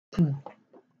Hey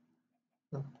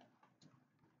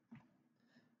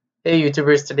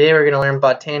YouTubers, today we're going to learn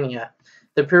Botania.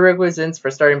 The prerequisites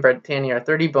for starting Botania are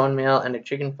 30 bone meal and a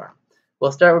chicken farm.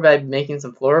 We'll start by making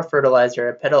some floral fertilizer,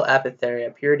 a petal apothecary,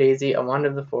 a pure daisy, a wand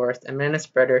of the forest, a mana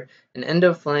spreader, an end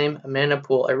of flame, a mana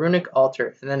pool, a runic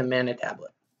altar, and then a mana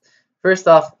tablet. First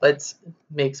off, let's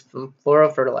make some floral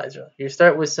fertilizer. You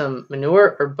start with some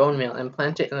manure or bone meal and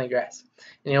plant it in the grass.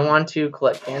 And you'll want to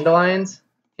collect dandelions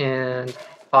and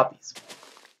poppies.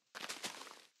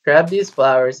 Grab these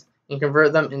flowers and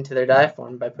convert them into their dye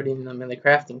form by putting them in the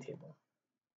crafting table.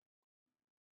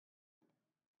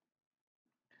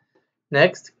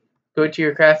 Next, go to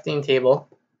your crafting table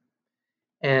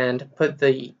and put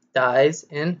the dyes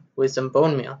in with some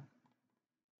bone meal.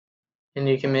 And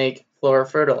you can make floral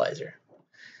fertilizer.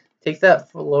 Take that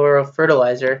floral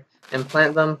fertilizer and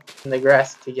plant them in the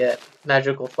grass to get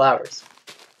magical flowers.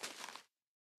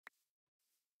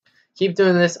 Keep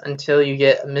doing this until you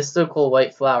get a mystical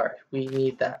white flower. We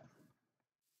need that.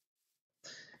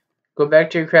 Go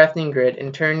back to your crafting grid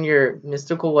and turn your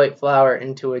mystical white flower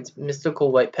into its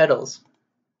mystical white petals.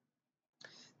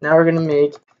 Now we're going to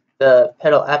make the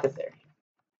petal apothecary.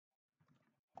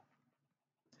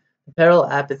 The petal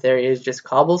apothecary is just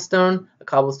cobblestone, a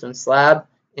cobblestone slab,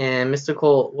 and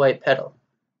mystical white petal.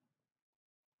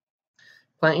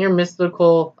 Plant your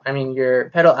your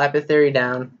petal apothecary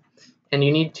down, and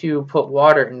you need to put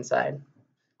water inside.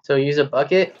 So use a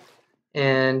bucket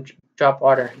and drop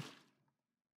water in.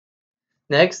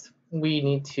 Next, we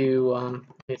need to,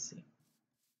 let's see.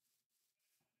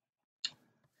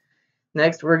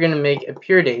 Next, we're going to make a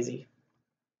pure daisy.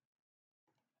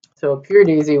 So a pure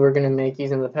daisy we're going to make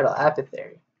using the petal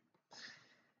apothecary.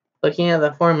 Looking at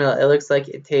the formula, it looks like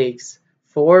it takes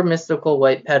 4 mystical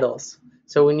white petals.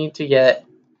 So we need to get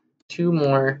 2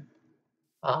 more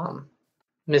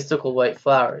mystical white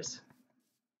flowers.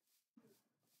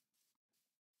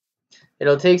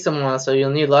 It'll take some while, so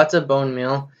you'll need lots of bone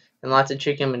meal and lots of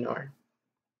chicken manure.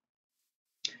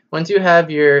 Once you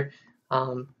have your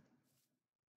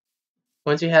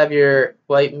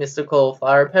white mystical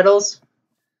flower petals,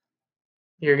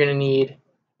 you're going to need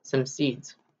some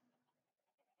seeds.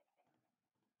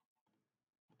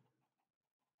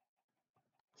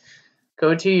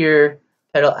 Go to your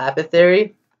petal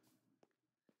apothecary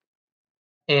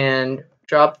and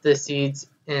drop the seeds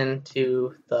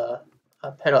into the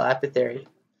petal apothecary.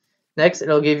 Next,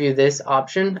 it'll give you this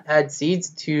option, add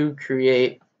seeds to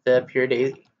create the pure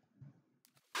daisy.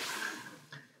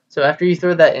 So after you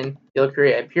throw that in, you'll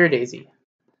create a pure daisy.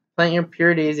 Plant your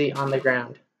pure daisy on the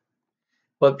ground.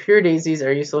 What pure daisies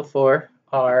are useful for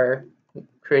are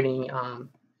creating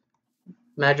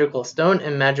magical stone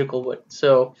and magical wood.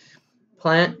 So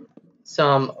plant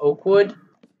some oak wood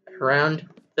around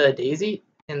the daisy,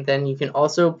 and then you can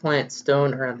also plant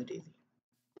stone around the daisy.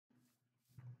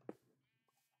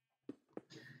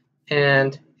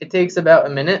 And it takes about a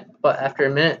minute, but after a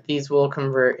minute these will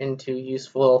convert into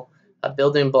useful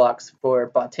building blocks for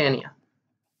Botania.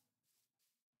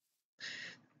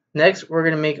 Next, we're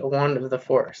going to make a wand of the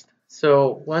forest.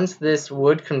 So once this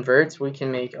wood converts, we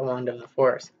can make a wand of the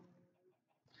forest.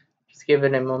 Just give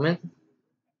it a moment.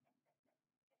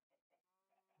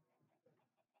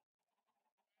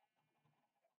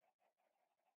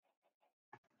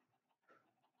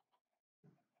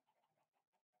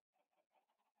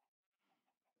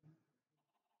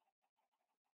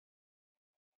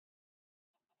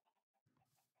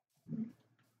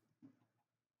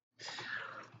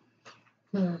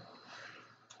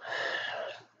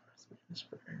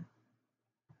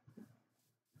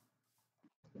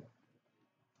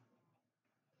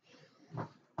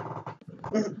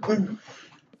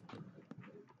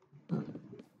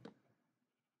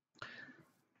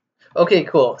 Okay,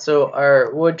 cool. So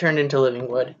our wood turned into living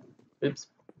wood. Oops.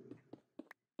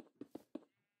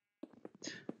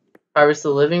 Harvest the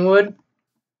living wood,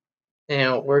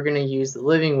 and we're going to use the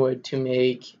living wood to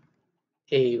make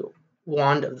a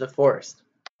wand of the forest.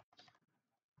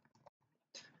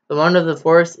 The wand of the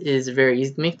forest is very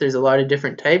easy to make. There's a lot of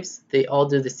different types. They all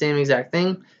do the same exact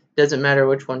thing. Doesn't matter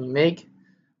which one you make.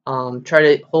 Try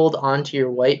to hold on to your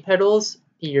white petals,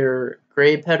 your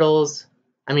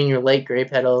light gray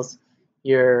petals,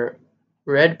 your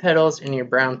red petals, and your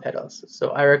brown petals.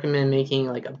 So I recommend making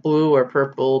like a blue or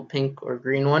purple, pink, or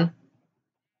green one,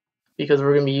 because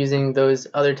we're going to be using those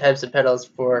other types of petals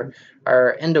for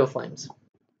our endo flames.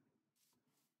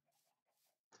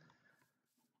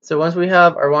 So once we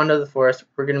have our wand of the forest,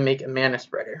 we're going to make a mana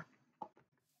spreader.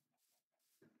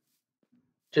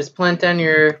 Just plant down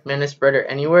your mana spreader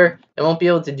anywhere. It won't be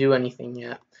able to do anything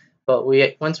yet, but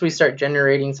once we start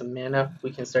generating some mana,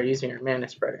 we can start using our mana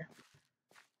spreader.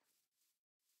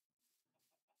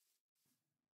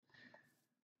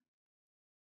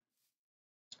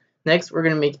 Next, we're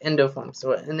going to make endoflame.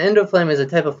 So an endoflame is a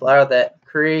type of flower that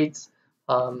creates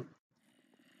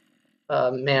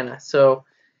mana. So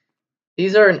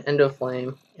these are an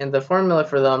endoflame, and the formula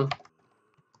for them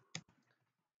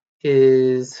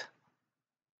is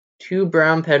 2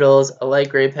 brown petals, a light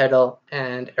gray petal,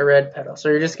 and a red petal. So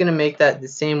you're just going to make that the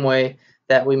same way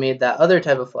that we made that other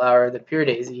type of flower, the pure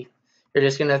daisy. You're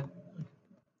just going to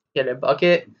get a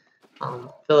bucket, you're going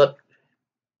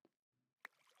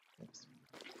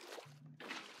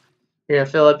to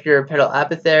fill up your petal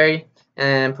apothecary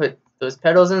and put those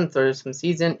petals in, throw some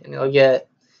seeds in, and you'll get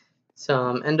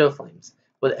some endoflames.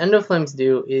 What endoflames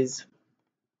do is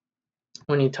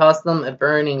when you toss them a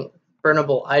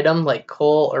burnable item like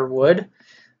coal or wood,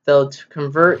 they'll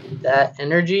convert that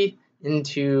energy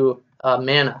into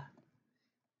mana.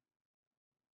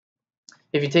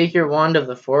 If you take your wand of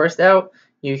the forest out,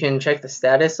 you can check the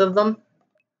status of them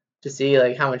to see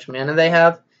like how much mana they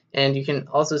have, and you can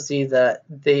also see that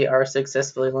they are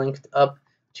successfully linked up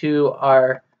to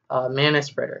our mana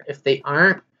spreader. If they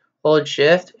aren't, hold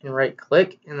shift and right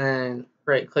click, and then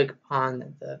right click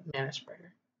on the mana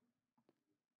spreader.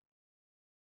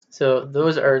 So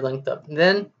those are linked up. And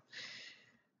then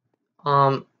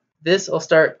this will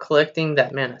start collecting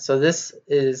that mana. So this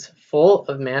is full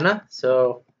of mana,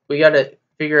 so we got to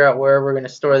figure out where we're going to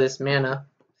store this mana.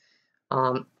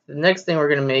 The next thing we're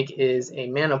going to make is a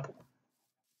mana pool.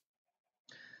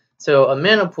 So a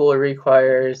mana pool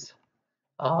requires,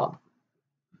 let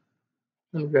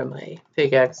me grab my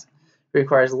pickaxe,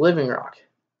 requires living rock,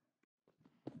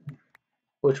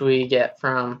 which we get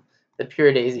from the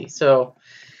pure daisy. So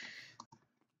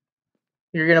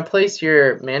you're going to place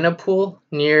your mana pool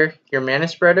near your mana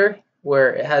spreader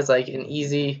where it has like an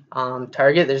easy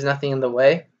target. There's nothing in the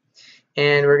way.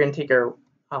 And we're going to take our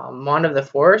wand of the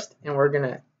forest, and we're going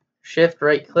to shift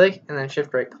right click and then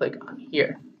shift right click on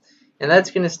here. And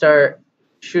that's going to start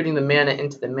shooting the mana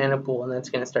into the mana pool, and that's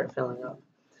going to start filling up.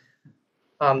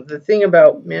 The thing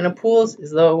about mana pools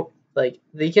is though, like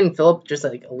they can fill up just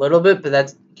like a little bit, but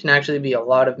that can actually be a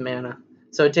lot of mana.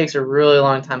 So it takes a really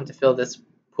long time to fill this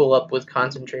pool up with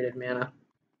concentrated mana.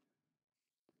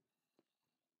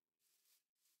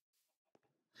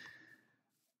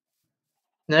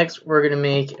 Next, we're going to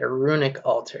make a runic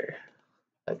altar.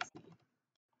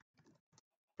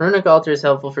 Runic altar is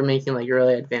helpful for making like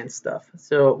really advanced stuff.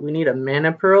 So we need a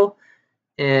mana pearl,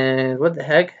 and what the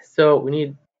heck? So we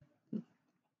need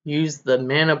use the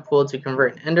mana pool to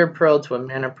convert an ender pearl to a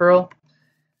mana pearl.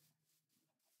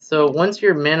 So once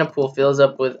your mana pool fills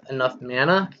up with enough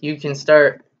mana, you can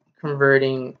start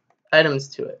converting items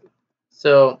to it.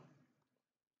 So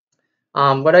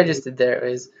what I just did there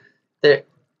is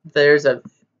there's a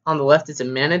on the left it's a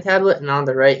mana tablet, and on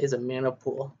the right is a mana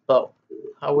pool. But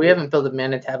we haven't filled a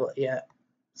mana tablet yet,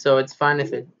 so it's fine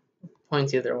if it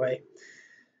points either way.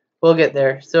 We'll get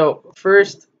there. So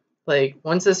first, like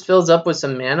once this fills up with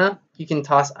some mana, you can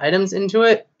toss items into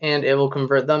it and it will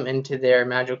convert them into their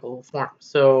magical form.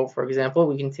 So for example,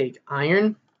 we can take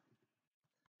iron,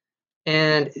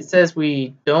 and it says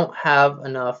we don't have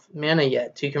enough mana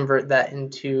yet to convert that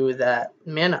into that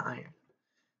mana iron.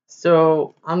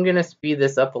 So I'm going to speed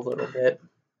this up a little bit.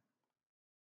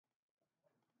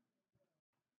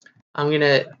 I'm going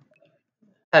to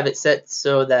have it set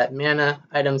so that mana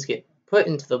items get put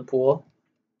into the pool.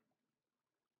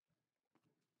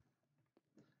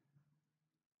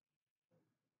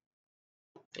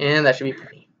 And that should be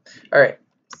plenty. Alright,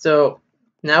 so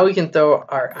now we can throw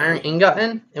our iron ingot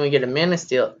in, and we get a mana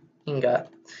steel ingot.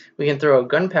 We can throw a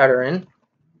gunpowder in,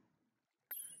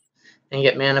 and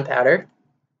get mana powder.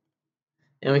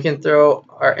 And we can throw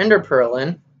our ender pearl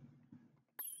in,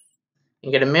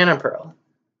 and get a mana pearl.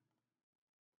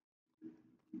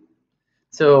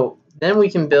 So then we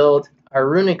can build our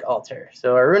runic altar.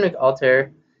 So our runic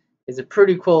altar is a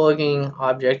pretty cool looking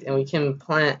object, and we can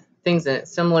plant things in it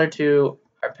similar to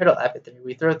our petal apothecary.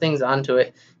 We throw things onto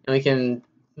it, and we can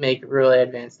make really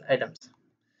advanced items.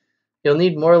 You'll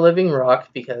need more living rock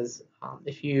because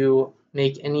if you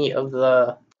make any of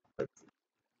the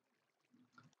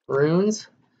runes,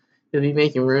 you'll be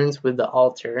making runes with the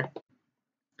altar.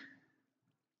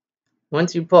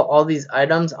 Once you put all these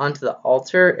items onto the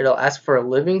altar, it'll ask for a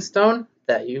living stone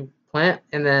that you plant,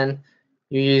 and then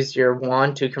you use your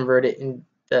wand to convert it in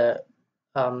the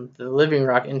living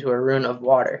rock into a rune of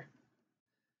water.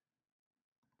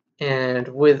 And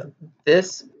with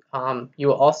this, you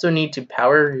will also need to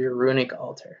power your runic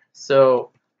altar.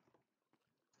 So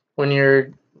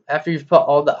after you've put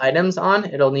all the items on,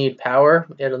 it'll need power,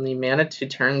 it'll need mana to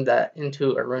turn that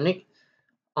into a runic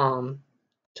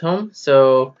tome.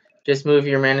 So just move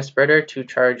your mana spreader to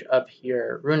charge up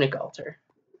your runic altar.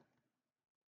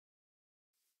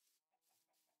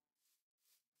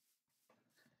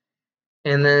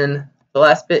 And then the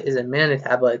last bit is a mana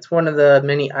tablet. It's one of the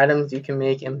many items you can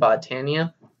make in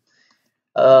Botania.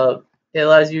 It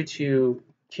allows you to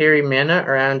carry mana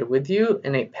around with you,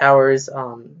 and it powers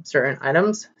certain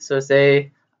items. So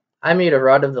say I made a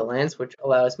Rod of the Lands, which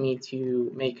allows me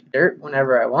to make dirt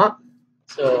whenever I want.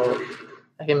 So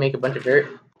I can make a bunch of dirt.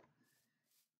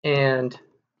 And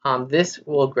this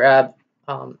will grab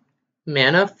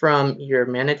mana from your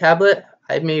mana tablet.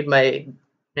 I made my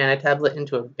mana tablet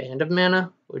into a band of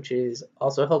mana, which is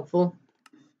also helpful.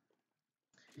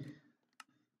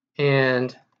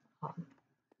 And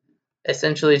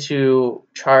essentially to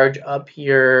charge up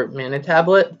your mana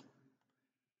tablet,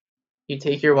 you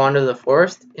take your Wand of the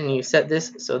Forest and you set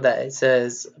this so that it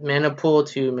says mana pool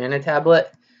to mana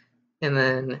tablet, and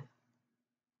then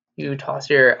you toss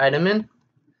your item in,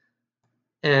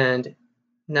 and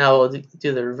now we'll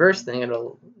do the reverse thing.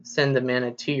 It'll send the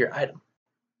mana to your item.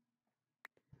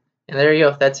 And there you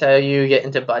go. That's how you get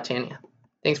into Botania.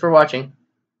 Thanks for watching.